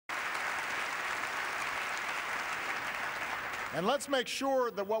And let's make sure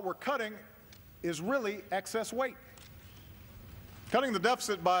that what we're cutting is really excess weight. Cutting the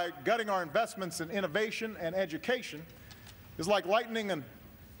deficit by gutting our investments in innovation and education is like lightening an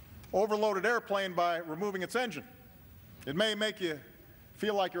overloaded airplane by removing its engine. It may make you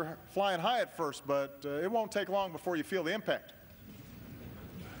feel like you're flying high at first, but it won't take long before you feel the impact.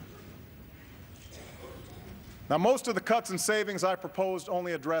 Now, most of the cuts and savings I proposed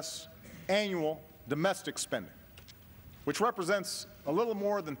only address annual domestic spending, which represents a little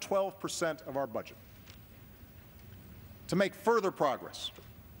more than 12% of our budget. To make further progress,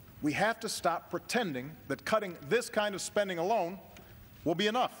 we have to stop pretending that cutting this kind of spending alone will be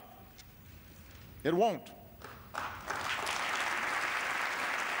enough. It won't.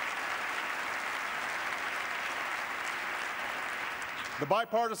 The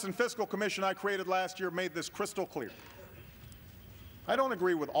Bipartisan Fiscal Commission I created last year made this crystal clear. I don't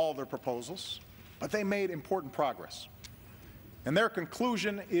agree with all their proposals, but they made important progress. And their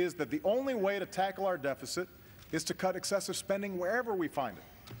conclusion is that the only way to tackle our deficit is to cut excessive spending wherever we find it.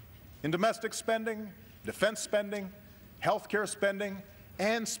 In domestic spending, defense spending, health care spending,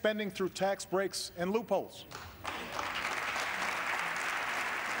 and spending through tax breaks and loopholes.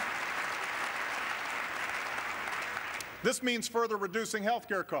 This means further reducing health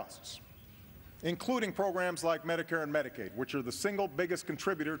care costs, including programs like Medicare and Medicaid, which are the single biggest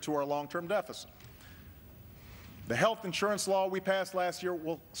contributor to our long-term deficit. The health insurance law we passed last year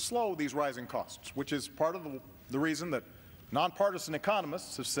will slow these rising costs, which is part of the reason that nonpartisan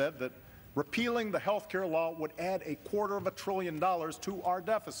economists have said that repealing the health care law would add $250 billion to our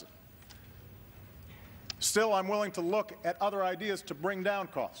deficit. Still, I'm willing to look at other ideas to bring down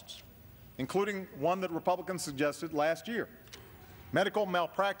costs, including one that Republicans suggested last year: medical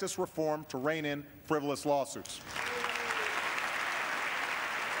malpractice reform to rein in frivolous lawsuits.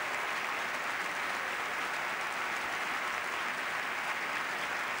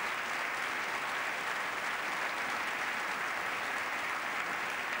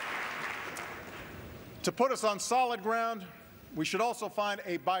 To put us on solid ground, we should also find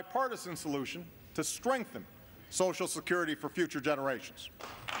a bipartisan solution to strengthen Social Security for future generations.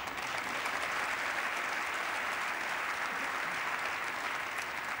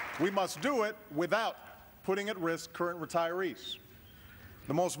 We must do it without putting at risk current retirees,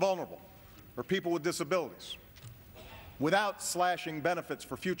 the most vulnerable, or people with disabilities, without slashing benefits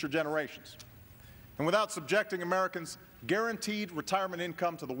for future generations, and without subjecting Americans' guaranteed retirement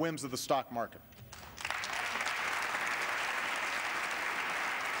income to the whims of the stock market.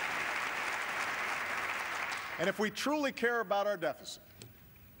 And if we truly care about our deficit,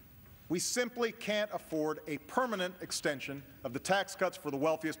 we simply can't afford a permanent extension of the tax cuts for the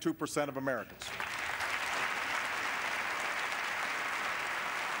wealthiest 2% of Americans.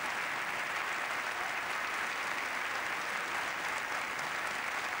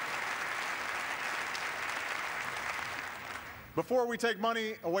 Before we take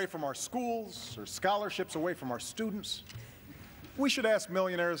money away from our schools or scholarships away from our students, we should ask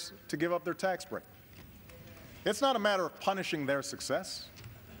millionaires to give up their tax break. It's not a matter of punishing their success.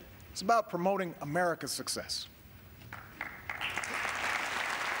 It's about promoting America's success.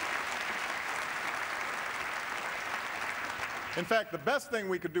 In fact, the best thing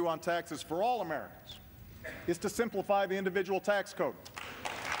we could do on taxes for all Americans is to simplify the individual tax code.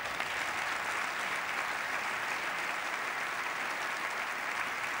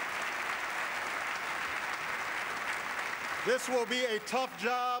 This will be a tough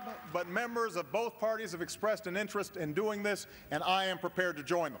job, but members of both parties have expressed an interest in doing this, and I am prepared to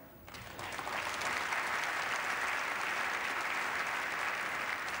join them.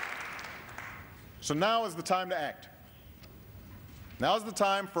 So now is the time to act. Now is the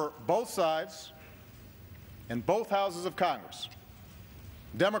time for both sides and both houses of Congress,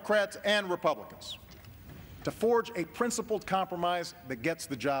 Democrats and Republicans, to forge a principled compromise that gets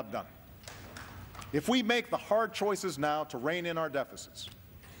the job done. If we make the hard choices now to rein in our deficits,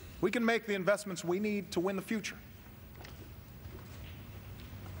 we can make the investments we need to win the future.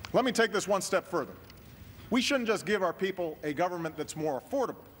 Let me take this one step further. We shouldn't just give our people a government that's more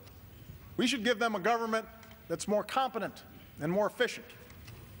affordable. We should give them a government that's more competent and more efficient.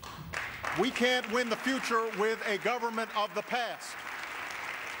 We can't win the future with a government of the past.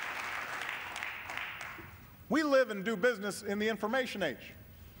 We live and do business in the information age.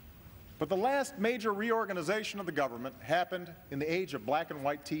 But the last major reorganization of the government happened in the age of black and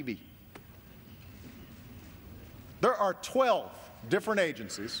white TV. There are 12 different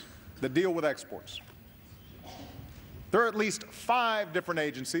agencies that deal with exports. There are at least 5 different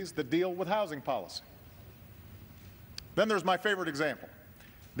agencies that deal with housing policy. Then there's my favorite example,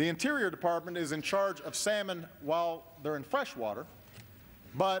 The Interior Department is in charge of salmon while they're in freshwater,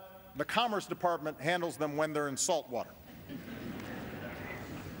 but the Commerce Department handles them when they're in saltwater.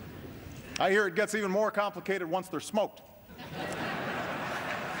 I hear it gets even more complicated once they're smoked.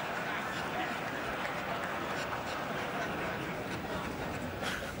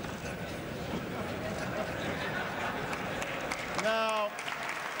 Now,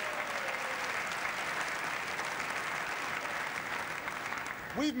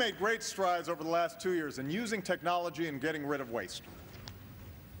 we've made great strides over the last 2 years in using technology and getting rid of waste.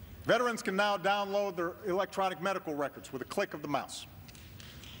 Veterans can now download their electronic medical records with a click of the mouse.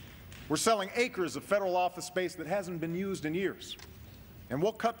 We're selling acres of federal office space that hasn't been used in years, and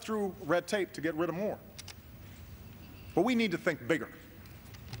we'll cut through red tape to get rid of more. But we need to think bigger.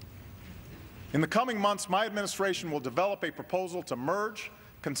 In the coming months, my administration will develop a proposal to merge,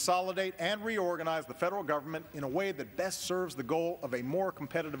 consolidate, and reorganize the federal government in a way that best serves the goal of a more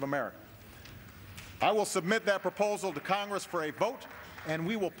competitive America. I will submit that proposal to Congress for a vote, and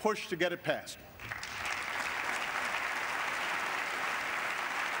we will push to get it passed.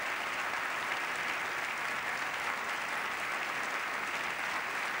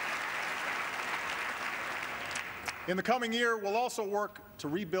 In the coming year, we'll also work to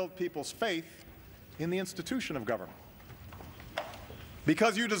rebuild people's faith in the institution of government.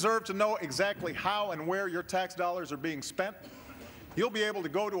 Because you deserve to know exactly how and where your tax dollars are being spent, you'll be able to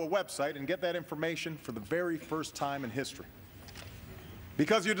go to a website and get that information for the very first time in history.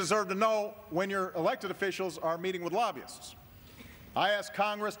 Because you deserve to know when your elected officials are meeting with lobbyists. I ask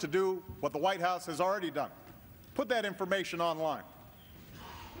Congress to do what the White House has already done. Put that information online.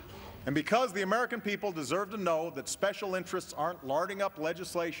 And because the American people deserve to know that special interests aren't larding up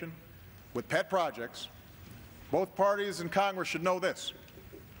legislation with pet projects, both parties in Congress should know this.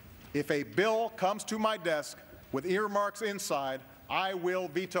 If a bill comes to my desk with earmarks inside, I will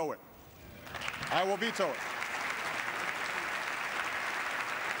veto it. I will veto it.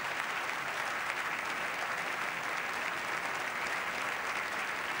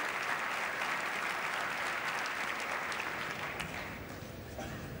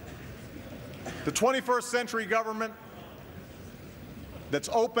 The 21st century government that's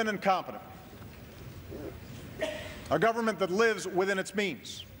open and competent, a government that lives within its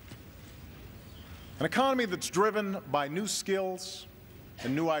means, an economy that's driven by new skills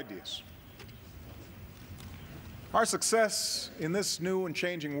and new ideas. Our success in this new and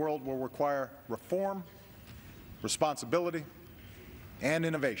changing world will require reform, responsibility, and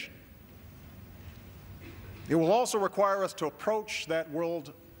innovation. It will also require us to approach that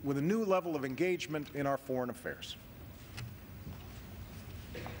world with a new level of engagement in our foreign affairs.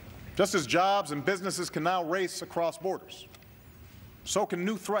 Just as jobs and businesses can now race across borders, so can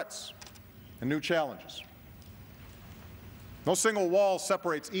new threats and new challenges. No single wall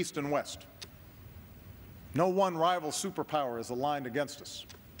separates East and West. No one rival superpower is aligned against us.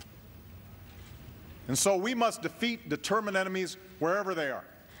 And so we must defeat determined enemies wherever they are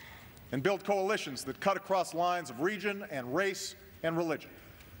and build coalitions that cut across lines of region and race and religion.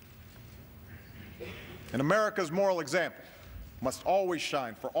 And America's moral example must always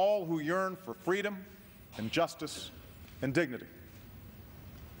shine for all who yearn for freedom and justice and dignity.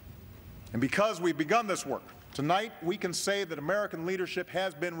 And because we've begun this work, tonight we can say that American leadership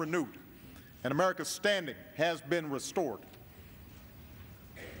has been renewed and America's standing has been restored.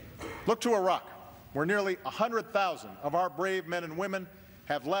 Look to Iraq, where nearly 100,000 of our brave men and women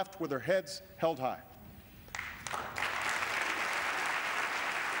have left with their heads held high.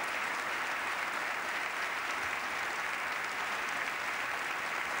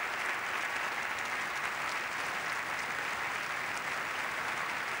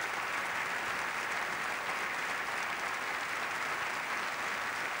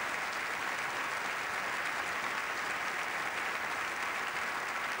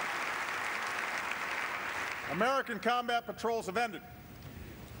 American combat patrols have ended.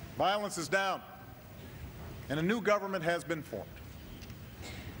 Violence is down, and a new government has been formed.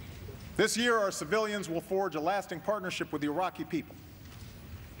 This year, our civilians will forge a lasting partnership with the Iraqi people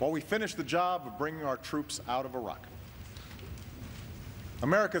while we finish the job of bringing our troops out of Iraq.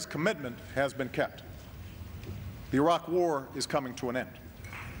 America's commitment has been kept. The Iraq War is coming to an end.